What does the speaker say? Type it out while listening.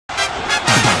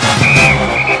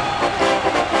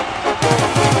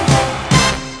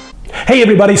Hey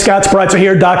everybody, Scott Spreitzer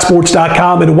here,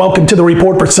 DocSports.com, and welcome to the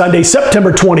report for Sunday,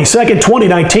 September 22nd,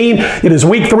 2019. It is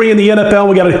week 3 in the NFL.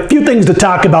 We got a few things to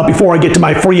talk about before I get to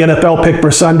my free NFL pick for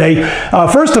Sunday.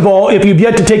 First of all, if you've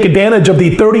yet to take advantage of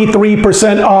the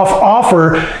 33% off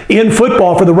offer in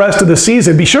football for the rest of the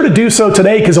season, be sure to do so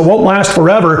today because it won't last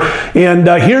forever. And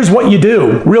here's what you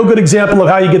do. Real good example of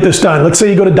how you get this done. Let's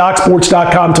say you go to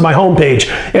DocSports.com to my homepage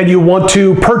and you want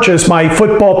to purchase my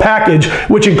football package,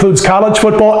 which includes college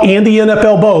football and the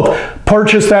NFL both.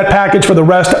 Purchase that package for the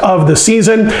rest of the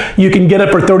season. You can get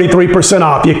it for 33%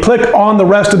 off. You click on the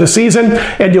rest of the season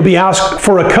and you'll be asked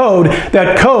for a code.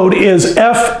 That code is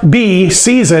FB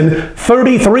Season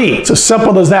 33. It's as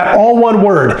simple as that, all one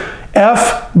word.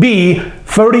 FB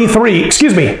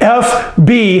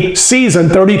Season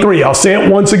 33. I'll say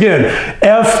it once again.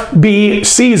 FB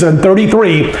Season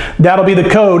 33. That'll be the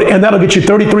code, and that'll get you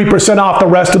 33% off the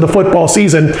rest of the football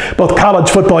season, both college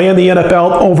football and the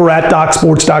NFL, over at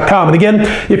DocSports.com. And again,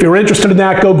 if you're interested in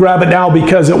that, go grab it now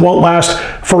because it won't last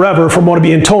forever from what I'm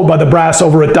being told by the brass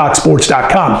over at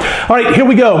DocSports.com. All right, here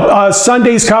we go.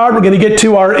 Sunday's card. We're going to get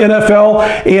to our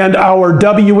NFL and our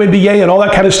WNBA and all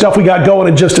that kind of stuff we got going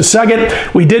in just a second.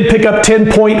 We did pick up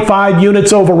 10.5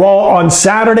 units overall on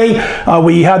Saturday.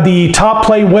 We had the top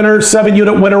play winner,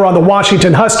 7-unit winner on the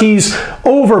Washington Huskies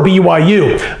over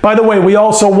BYU. By the way, we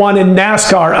also won in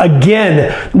NASCAR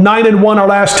again, 9-1 our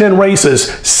last 10 races,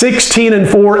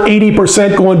 16-4,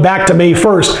 80% going back to May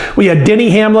 1st. We had Denny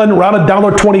Hamlin, around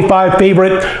 $1.25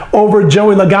 favorite over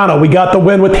Joey Logano. We got the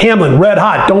win with Hamlin, red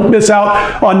hot. Don't miss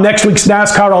out on next week's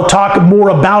NASCAR. I'll talk more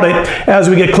about it as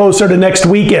we get closer to next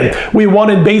weekend. We won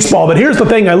in baseball. But here's the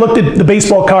thing, I looked at the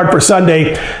baseball card for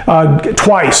Sunday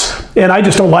twice, and I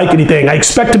just don't like anything. I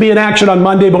expect to be in action on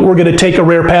Monday, but we're going to take a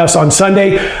rare pass on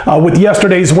Sunday. With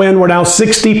yesterday's win, we're now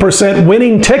 60%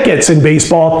 winning tickets in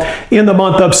baseball in the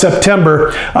month of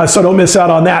September, so don't miss out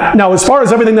on that. Now, as far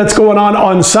as everything that's going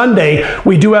on Sunday,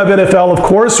 we do have NFL, of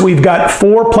course. We've got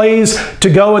 4 plays to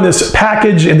go in this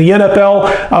package in the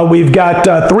NFL. We've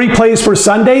got 3 plays for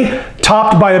Sunday,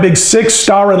 topped by a big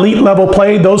 6-star elite level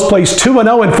play. Those plays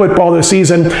 2-0 in football this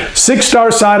season.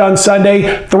 6-star side on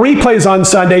Sunday, 3 plays on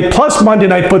Sunday, plus Monday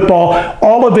Night Football,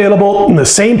 all available in the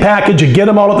same package. You get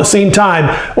them all at the same time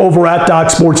over at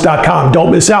DocSports.com.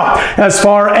 Don't miss out. As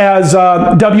far as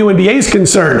WNBA is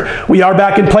concerned, we are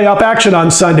back in playoff action on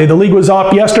Sunday. The league was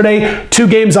off yesterday. 2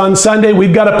 games on Sunday.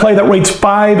 We've got a play that rates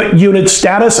 5-unit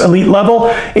status, elite level,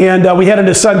 and we head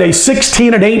into Sunday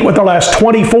 16-8 with our last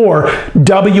 24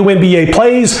 WNBA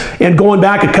plays, and going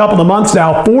back a couple of months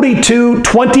now, 42,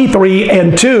 23,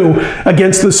 and 2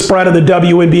 against the spread of the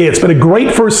WNBA. It's been a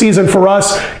great first season for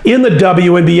us in the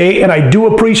WNBA, and I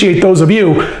do appreciate those of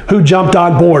you who jumped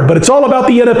on board. But it's all about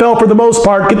the NFL for the most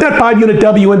part. Get that 5-unit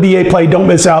WNBA play. Don't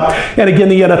miss out. And again,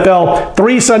 the NFL,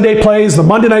 3 Sunday plays, the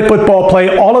Monday Night Football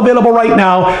play, all available right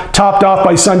now, topped off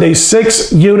by Sunday's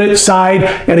 6-unit side.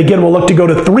 And again, we'll look to go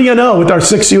to 3-0 with our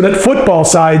 6-unit football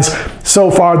sides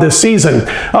so far this season.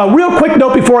 Real quick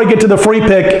note before I get to the free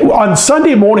pick. On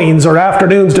Sunday mornings or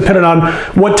afternoons, depending on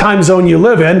what time zone you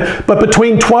live in, but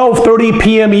between 12:30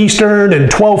 p.m. Eastern and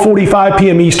 12:45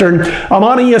 p.m. Eastern, I'm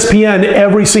on ESPN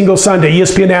every single Sunday,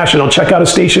 ESPN National. Check out a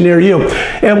station near you.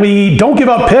 And we don't give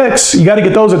out picks. You got to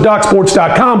get those at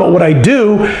DocSports.com, but what I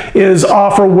do is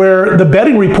offer where the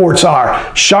betting reports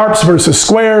are. Sharps versus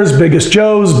squares, biggest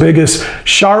Joes, biggest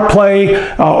sharp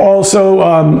play,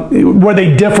 also where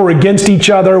they differ against each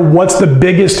other, what's the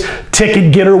biggest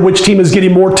ticket getter, which team is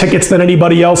getting more tickets than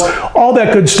anybody else, all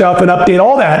that good stuff, and update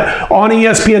all that on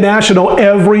ESPN National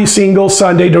every single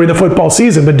Sunday during the football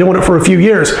season. Been doing it for a few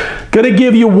years. Going to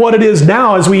give you what it is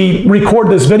now as we record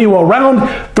this video around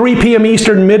 3 p.m.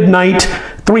 Eastern,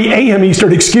 3 a.m. Eastern,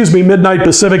 midnight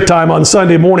Pacific time on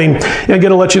Sunday morning, and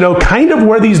going to let you know kind of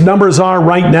where these numbers are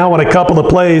right now on a couple of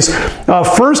plays.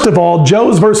 First of all,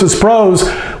 Joes versus Pros.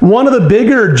 One of the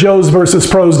bigger Joes versus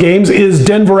Pros games is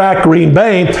Denver at Green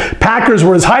Bay. Packers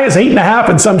were as high as 8.5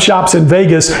 in some shops in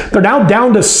Vegas. They're now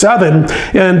down to 7,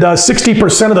 and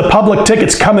 60% of the public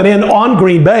tickets coming in on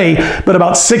Green Bay, but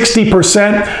about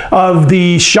 60% of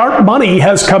the sharp money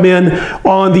has come in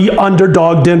on the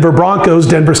underdog Denver Broncos.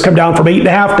 Denver's come down from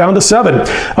 8.5 down to 7.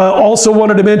 Also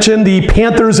wanted to mention the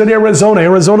Panthers in Arizona.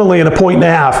 Arizona laying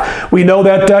 1.5. We know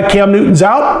that Cam Newton's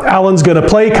out. Allen's going to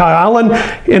play, Kyle Allen.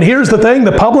 And here's the thing,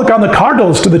 the public on the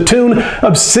Cardinals to the tune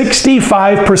of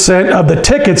 65% of the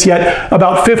tickets, yet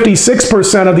about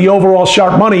 56% of the overall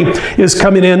sharp money is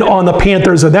coming in on the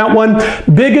Panthers in that one.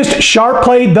 Biggest sharp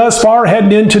play thus far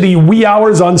heading into the wee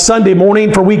hours on Sunday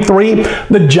morning for week 3,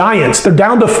 the Giants. They're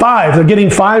down to 5. They're getting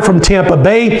 5 from Tampa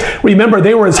Bay. Remember,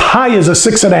 they were as high as a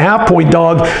 6.5-point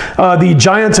dog. The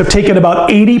Giants have taken about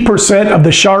 80% of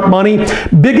the sharp money.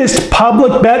 Biggest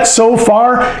public bet so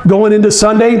far going into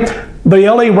Sunday, the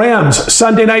LA Rams,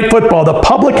 Sunday Night Football. The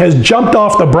public has jumped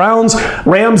off the Browns.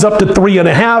 Rams up to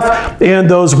 3.5. And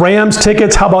those Rams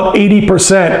tickets, how about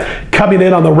 80% coming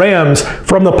in on the Rams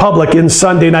from the public in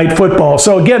Sunday Night Football?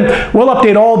 So again, we'll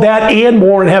update all that and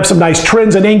more and have some nice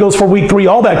trends and angles for week 3,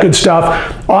 all that good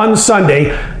stuff on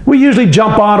Sunday. We usually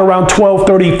jump on around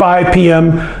 12:35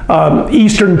 p.m.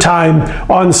 Eastern time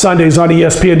on Sundays on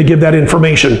ESPN to give that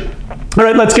information. All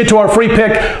right, let's get to our free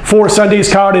pick for Sunday's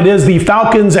card. It is the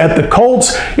Falcons at the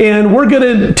Colts, and we're going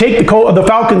to take the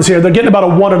Falcons here. They're getting about a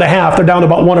 1.5. They're down to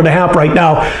about 1.5 right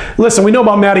now. Listen, we know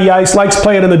about Matty Ice, likes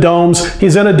playing in the domes.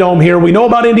 He's in a dome here. We know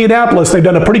about Indianapolis. They've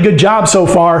done a pretty good job so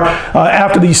far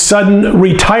after the sudden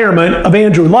retirement of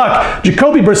Andrew Luck.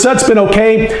 Jacoby Brissett's been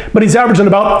okay, but he's averaging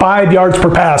about 5 yards per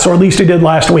pass, or at least he did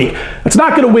last week. It's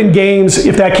not going to win games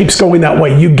if that keeps going that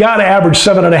way. You got to average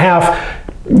 7.5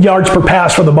 yards per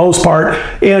pass for the most part,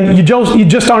 and you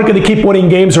just aren't going to keep winning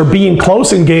games or being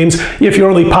close in games if you're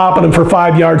only popping them for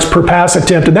 5 yards per pass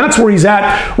attempt. And that's where he's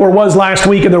at, or was last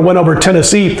week in their win over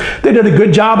Tennessee. They did a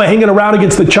good job of hanging around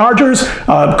against the Chargers.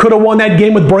 Could have won that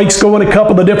game with breaks going a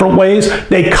couple of different ways.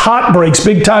 They caught breaks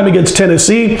big time against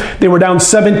Tennessee. They were down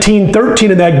 17-13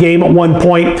 in that game at one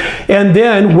point. And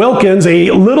then Wilkins,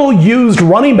 a little used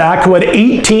running back who had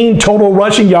 18 total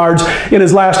rushing yards in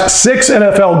his last 6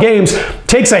 NFL games,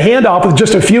 takes a handoff with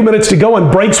just a few minutes to go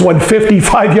and breaks one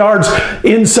 55 yards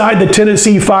inside the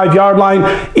Tennessee 5-yard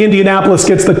line. Indianapolis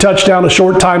gets the touchdown a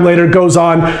short time later, goes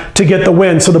on to get the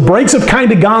win. So the breaks have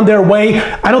kind of gone their way.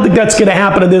 I don't think that's going to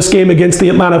happen in this game against the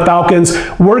Atlanta Falcons.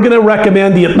 We're going to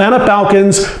recommend the Atlanta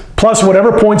Falcons plus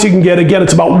whatever points you can get. Again,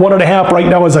 it's about 1.5 right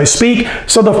now as I speak.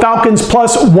 So the Falcons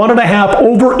plus 1.5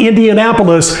 over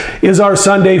Indianapolis is our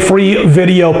Sunday free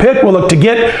video pick. We'll look to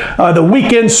get the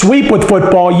weekend sweep with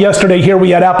football. Yesterday here we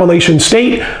had Appalachian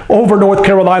State over North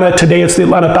Carolina. Today it's the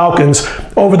Atlanta Falcons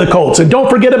over the Colts. And don't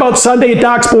forget about Sunday at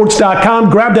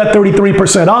DocSports.com. Grab that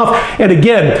 33% off. And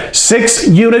again,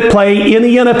 6-unit play in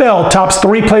the NFL. Tops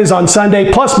 3 plays on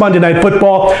Sunday plus Monday Night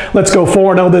Football. Let's go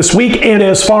 4-0 this week. And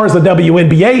as far as the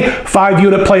WNBA,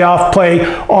 5-unit playoff play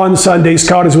on Sunday's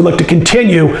card as we look to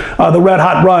continue the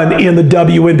red-hot run in the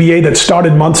WNBA that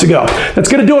started months ago. That's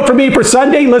going to do it for me for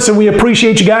Sunday. Listen, we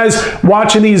appreciate you guys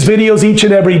watching these videos each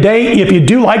and every day. If you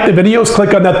do like the videos,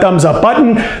 click on that thumbs up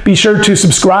button. Be sure to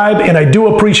subscribe, and I do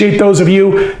appreciate those of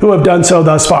you who have done so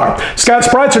thus far. Scott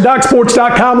Spreitzer,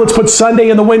 DocSports.com. Let's put Sunday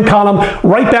in the win column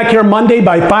right back here Monday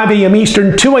by 5 a.m.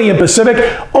 Eastern, 2 a.m. Pacific.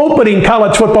 Opening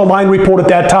college football line report at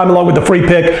that time, along with the free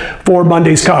pick for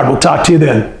Monday's card. We'll talk to you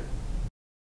then.